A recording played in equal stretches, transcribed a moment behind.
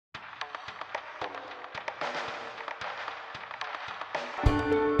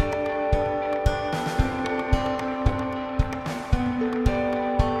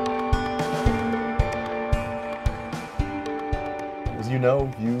know,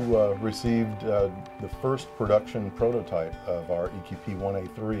 you received the first production prototype of our EQP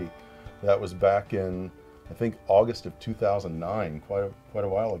 1A3. That was back in, I think, August of 2009, quite a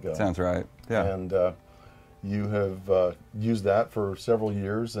while ago. Sounds right, yeah. And you have used that for several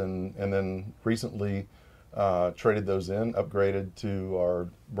years, and then recently traded those in, upgraded to our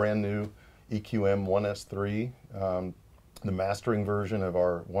brand new EQM 1S3, the mastering version of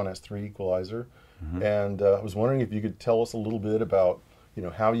our 1S3 equalizer. Mm-hmm. And I was wondering if you could tell us a little bit about, you know,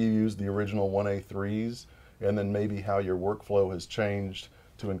 how you use the original 1A3s, and then maybe how your workflow has changed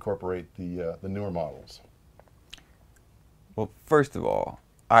to incorporate the newer models. Well, first of all,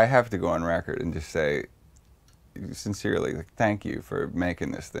 I have to go on record and just say, sincerely, like, thank you for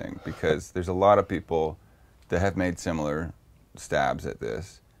making this thing, because there's a lot of people that have made similar stabs at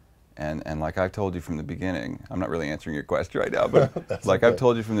this. And like I've told you from the beginning, I'm not really answering your question right now, but like okay. I've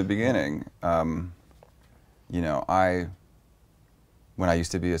told you from the beginning, you know, when I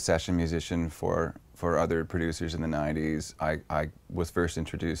used to be a session musician for other producers in the 90s, I was first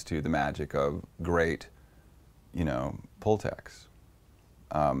introduced to the magic of great, you know, Pultecs.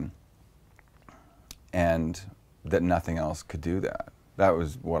 And that nothing else could do that. That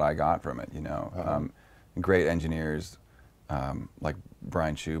was what I got from it, you know. Great engineers like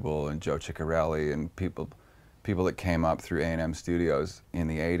Brian Schubel and Joe Ciccarelli and people that came up through A&M Studios in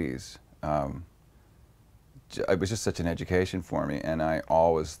the 80s. It was just such an education for me, and I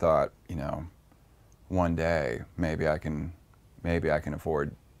always thought, you know, one day maybe I can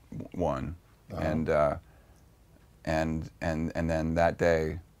afford one. And then that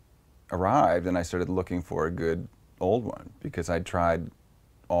day arrived, and I started looking for a good old one, because I'd tried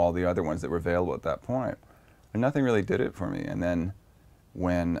all the other ones that were available at that point, and nothing really did it for me. And then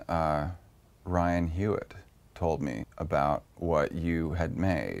when Ryan Hewitt told me about what you had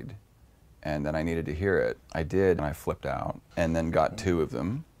made and that I needed to hear it, I did, and I flipped out, and then got two of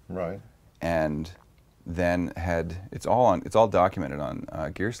them. Right. And then it's all documented on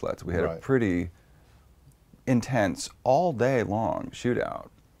Gearsleds. We had a pretty intense, all day long shootout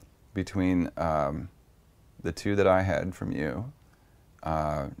between the two that I had from you,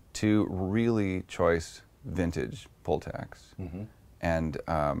 two really choice vintage Pultecs, mm-hmm.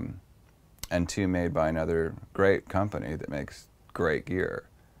 And two made by another great company that makes great gear,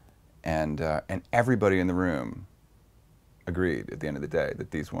 and everybody in the room agreed at the end of the day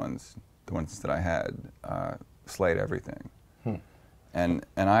that these ones, the ones that I had, slayed everything. And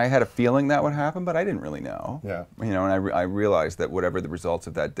I had a feeling that would happen, but I didn't really know. Yeah. You know, and I realized that whatever the results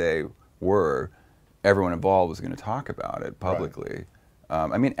of that day were, everyone involved was going to talk about it publicly.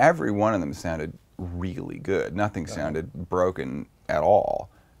 Right. I mean, every one of them sounded really good. Nothing sounded broken at all.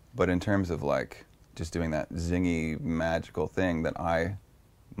 But in terms of like just doing that zingy, magical thing that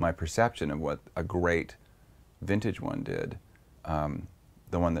my perception of what a great vintage one did,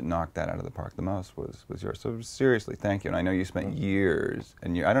 the one that knocked that out of the park the most was yours. So seriously, thank you. And I know you spent years,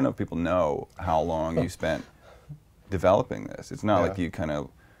 and I don't know if people know how long you spent developing this. It's not like you kind of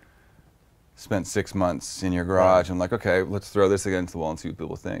spent 6 months in your garage and like, okay, let's throw this against the wall and see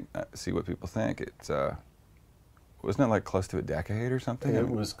what people think. It's wasn't it like close to a decade or something? It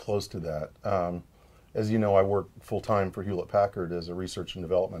was close to that. As you know, I work full-time for Hewlett-Packard as a research and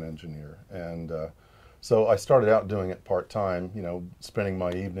development engineer, and so I started out doing it part-time, you know, spending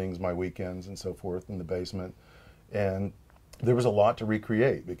my evenings, my weekends, and so forth in the basement. And there was a lot to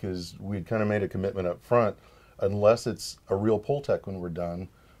recreate, because we'd kind of made a commitment up front, unless it's a real Pultec when we're done,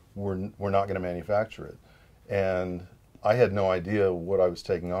 we're not going to manufacture it. And I had no idea what I was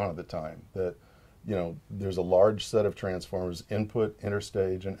taking on at the time, that, you know, there's a large set of transformers, input,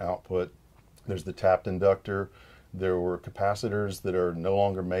 interstage, and output. There's the tapped inductor. There were capacitors that are no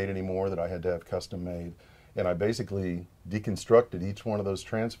longer made anymore that I had to have custom made. And I basically deconstructed each one of those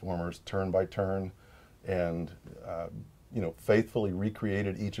transformers turn by turn, and you know, faithfully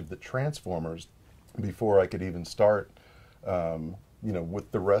recreated each of the transformers before I could even start, you know, with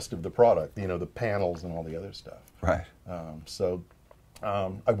the rest of the product, you know, the panels and all the other stuff. Right.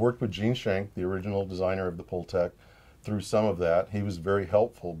 I worked with Gene Schenk, the original designer of the Pultec, through some of that. He was very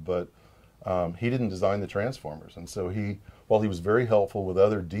helpful, but he didn't design the transformers, and so while he was very helpful with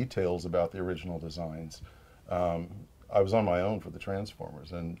other details about the original designs, I was on my own for the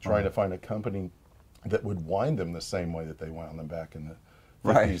transformers, and trying to find a company that would wind them the same way that they wound them back in the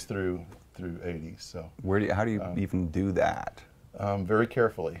 50s through 80s. So how do you even do that? Very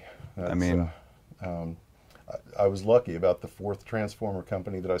carefully. I mean, I was lucky. About the fourth transformer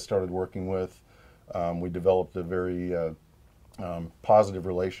company that I started working with, we developed a very positive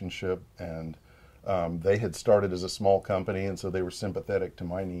relationship, and they had started as a small company, and so they were sympathetic to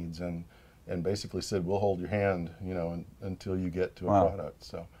my needs, and and basically said, we'll hold your hand, you know, until you get to a Wow. product.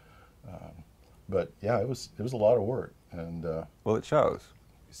 So, but yeah, it was a lot of work, and Well, it shows.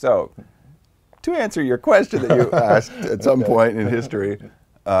 So, to answer your question that you asked at some point in history,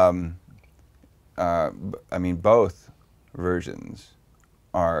 I mean, both versions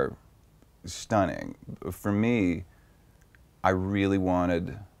are stunning. For me, I really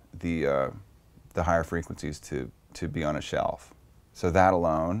wanted the higher frequencies to be on a shelf. So that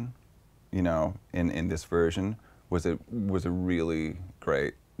alone, you know, in this version was a really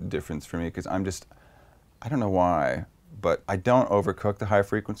great difference for me, because I don't know why, but I don't overcook the high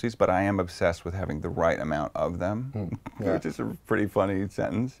frequencies, but I am obsessed with having the right amount of them, yeah. which is a pretty funny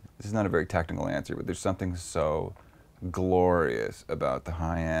sentence. This is not a very technical answer, but there's something so glorious about the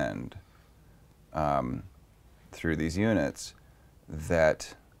high end through these units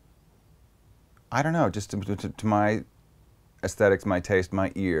that, I don't know, just to my aesthetics, my taste,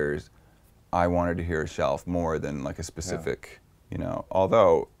 my ears, I wanted to hear a shelf more than like a specific, you know,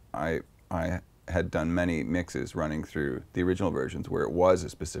 although I had done many mixes running through the original versions where it was a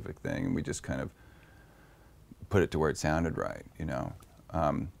specific thing, and we just kind of put it to where it sounded right, you know.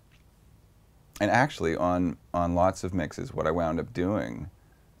 And actually, on lots of mixes, what I wound up doing,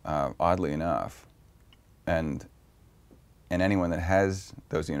 oddly enough, and anyone that has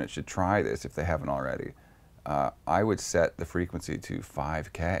those units should try this if they haven't already, I would set the frequency to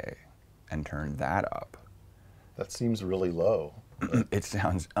 5K and turn that up. That seems really low. It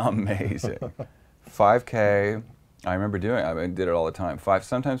sounds amazing. 5K, I remember doing, I did it all the time.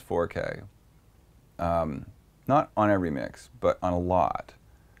 Sometimes 4K. Not on every mix, but on a lot.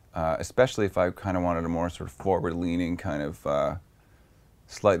 Especially if I kind of wanted a more sort of forward-leaning, kind of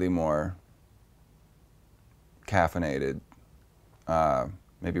slightly more caffeinated,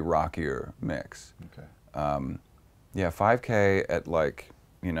 maybe rockier mix. Okay. Yeah, 5K at, like,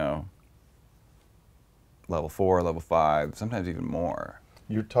 you know, level 4, level 5, sometimes even more.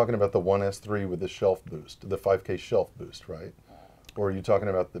 You're talking about the 1S3 with the shelf boost, the 5K shelf boost, right? Or are you talking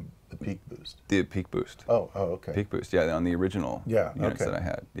about the peak boost? The peak boost. Oh, okay. Peak boost, yeah, on the original units that I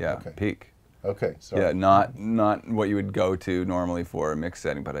had. Yeah, Okay. peak. Okay, sorry. Yeah, not what you would go to normally for a mix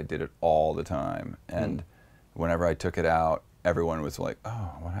setting, but I did it all the time. And whenever I took it out, everyone was like,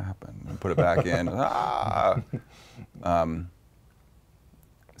 "Oh, what happened?" And put it back in. Ah!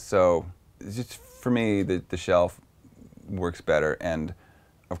 So it's just for me, the shelf works better, and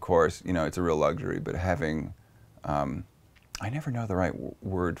of course, you know, it's a real luxury. But having, I never know the right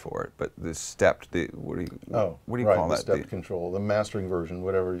word for it, but the stepped, what do you right, call the that? stepped control, the mastering version,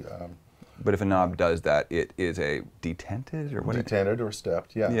 whatever. But if a knob does that, it is a detented or what? Detented or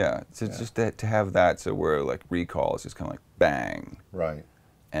stepped, yeah. Yeah, so it's just to have that, so where like recall is just kind of like bang. Right.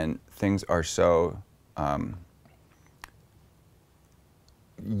 And things are so,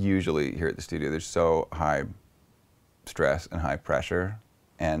 usually here at the studio, there's so high stress and high pressure,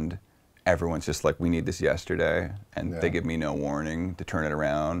 and everyone's just like, we need this yesterday, and they give me no warning to turn it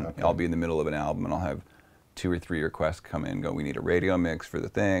around. Okay. I'll be in the middle of an album, and I'll have 2 or 3 requests come in, go, we need a radio mix for the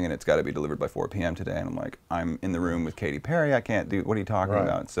thing, and it's got to be delivered by 4 p.m. today. And I'm like, I'm in the room with Katy Perry, I can't do, what are you talking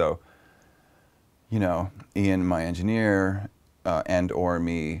about? So, you know, Ian, my engineer, and or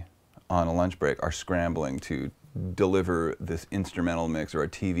me on a lunch break are scrambling to deliver this instrumental mix or a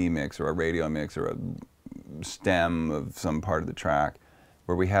TV mix or a radio mix or a stem of some part of the track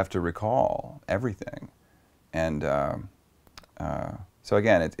where we have to recall everything. And so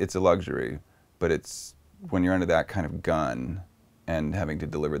again, it's a luxury, but it's, when you're under that kind of gun and having to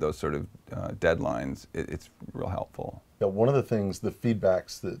deliver those sort of deadlines, it's real helpful. Yeah, one of the things, the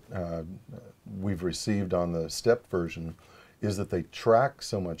feedbacks that we've received on the stepped version is that they track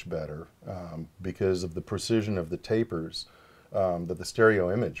so much better because of the precision of the tapers, that the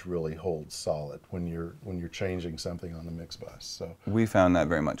stereo image really holds solid when you're changing something on the mix bus. So we found that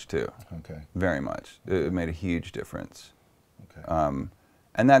very much too. Okay. Very much. It made a huge difference. Okay.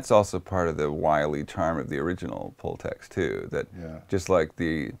 And that's also part of the wily charm of the original Pultecs too. That just like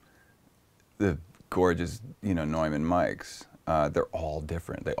the gorgeous, you know, Neumann mics, they're all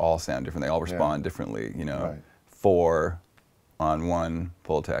different. They all sound different. They all respond differently. You know, 4 on one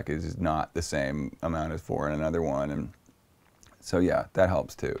Pultec is not the same amount as 4 in another one, and so yeah, that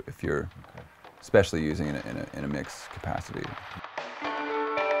helps too if you're especially using it in a mix capacity.